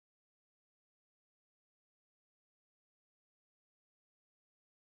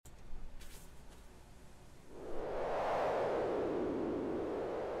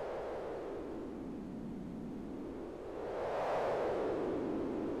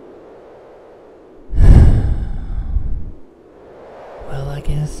I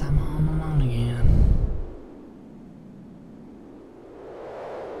guess I'm home alone again.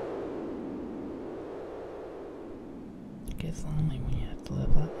 It gets lonely when you have to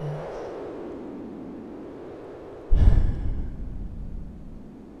live like this.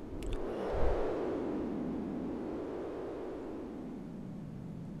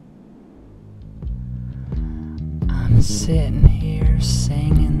 I'm sitting here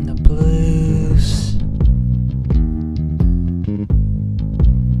singing the blues.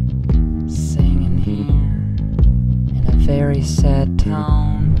 Singing here in a very sad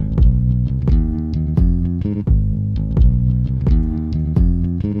tone.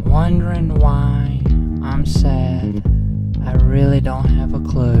 Wondering why I'm sad. I really don't have a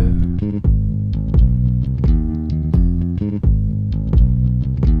clue.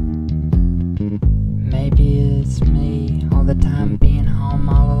 Maybe it's me all the time being home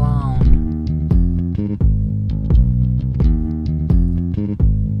all alone.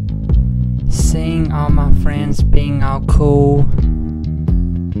 Seeing all my friends being all cool.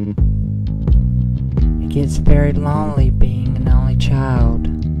 It gets very lonely being an only child.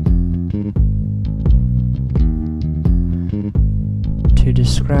 To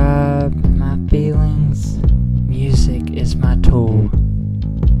describe my feelings, music is my tool.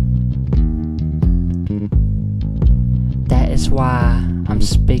 That is why I'm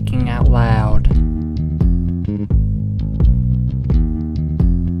speaking out loud.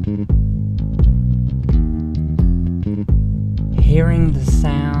 Hearing the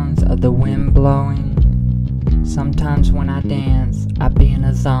sounds of the wind blowing. Sometimes when I dance, I be in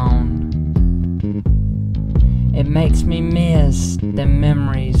a zone. It makes me miss the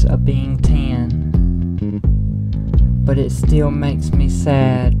memories of being 10. But it still makes me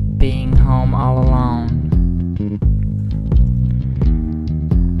sad being home all alone.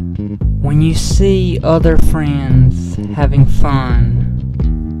 When you see other friends having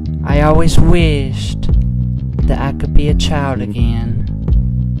fun, I always wished that I could be a child again.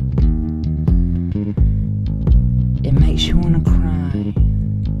 It makes you want to cry,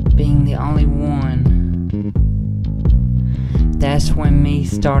 being the only one. That's when me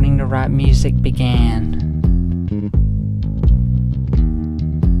starting to write music began.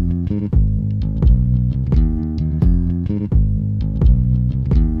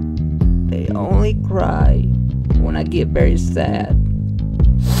 They only cry when I get very sad.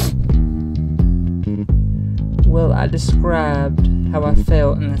 Well, I described how I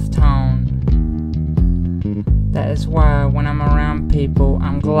felt in this tone. That is why when I'm around people,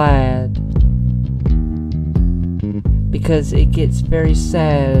 I'm glad. Because it gets very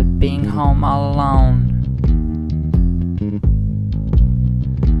sad being home all alone.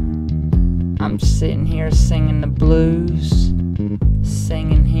 I'm sitting here singing the blues,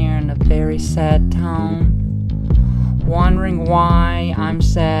 singing here in a very sad tone. Wondering why I'm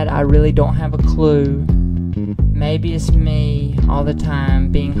sad, I really don't have a clue. Maybe it's me all the time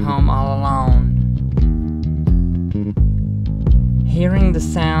being home all alone. Hearing the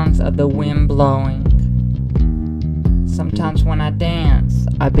sounds of the wind blowing. Sometimes when I dance,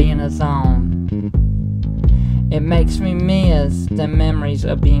 I be in a zone. It makes me miss the memories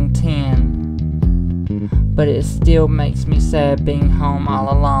of being 10. But it still makes me sad being home all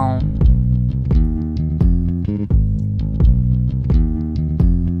alone.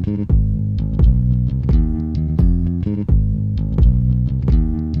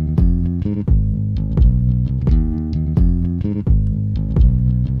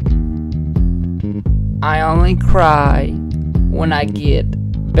 I only cry when I get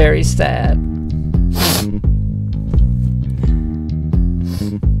very sad.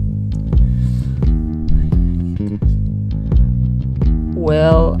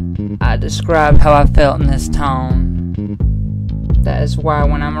 Well, I described how I felt in this tone. That is why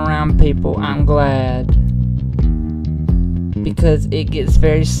when I'm around people, I'm glad. Because it gets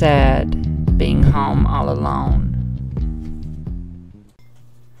very sad being home all alone.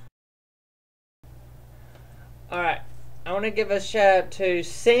 Alright, I want to give a shout out to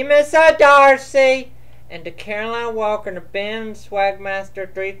Seamus Darcy and to Caroline Walker and to Ben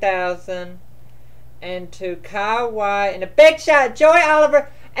Swagmaster 3000 and to Kyle White and a big shout out to Joy Oliver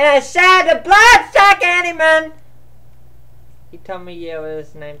and a shout out to Bloodstock Animan. He told me yell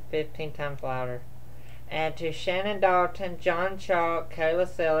his name 15 times louder. And to Shannon Dalton, John Chalk, Kayla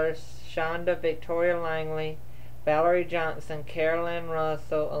Sellers, Shonda Victoria Langley, Valerie Johnson, Carolyn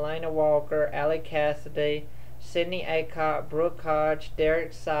Russell, Elena Walker, Allie Cassidy, Sydney Aycott, Brooke Hodge,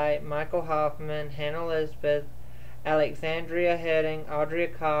 Derek Sight, Michael Hoffman, Hannah Elizabeth, Alexandria Heading, Audrey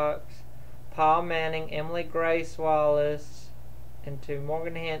Cox, Paul Manning, Emily Grace Wallace, and to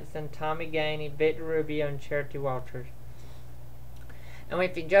Morgan Hanson, Tommy Gainey, Victor Rubio, and Charity Walters. And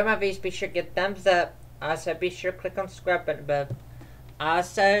if you enjoy my videos, be sure to give a thumbs up. Also, be sure to click on the subscribe button above.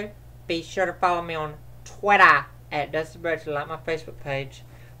 Also, be sure to follow me on Twitter at Dustin Burch. Like my Facebook page.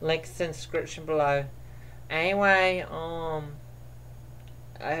 Links in the description below. Anyway,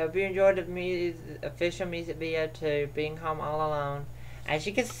 I hope you enjoyed the official music video to Being Home All Alone. As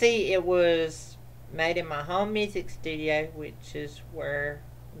you can see, it was made in my home music studio, which is where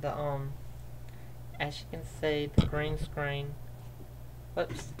the as you can see, the green screen.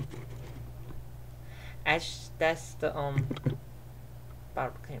 Whoops. That's the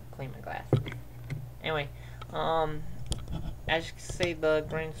about to clean my glass. Anyway, as you can see, the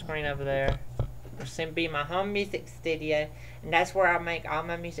green screen over there. It's gonna be my home music studio, and that's where I make all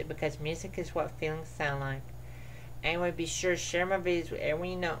my music, because music is what feelings sound like. Anyway, be sure to share my videos with everyone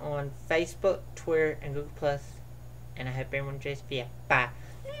you know on Facebook, Twitter, and Google+. And I hope everyone enjoys this video. Bye.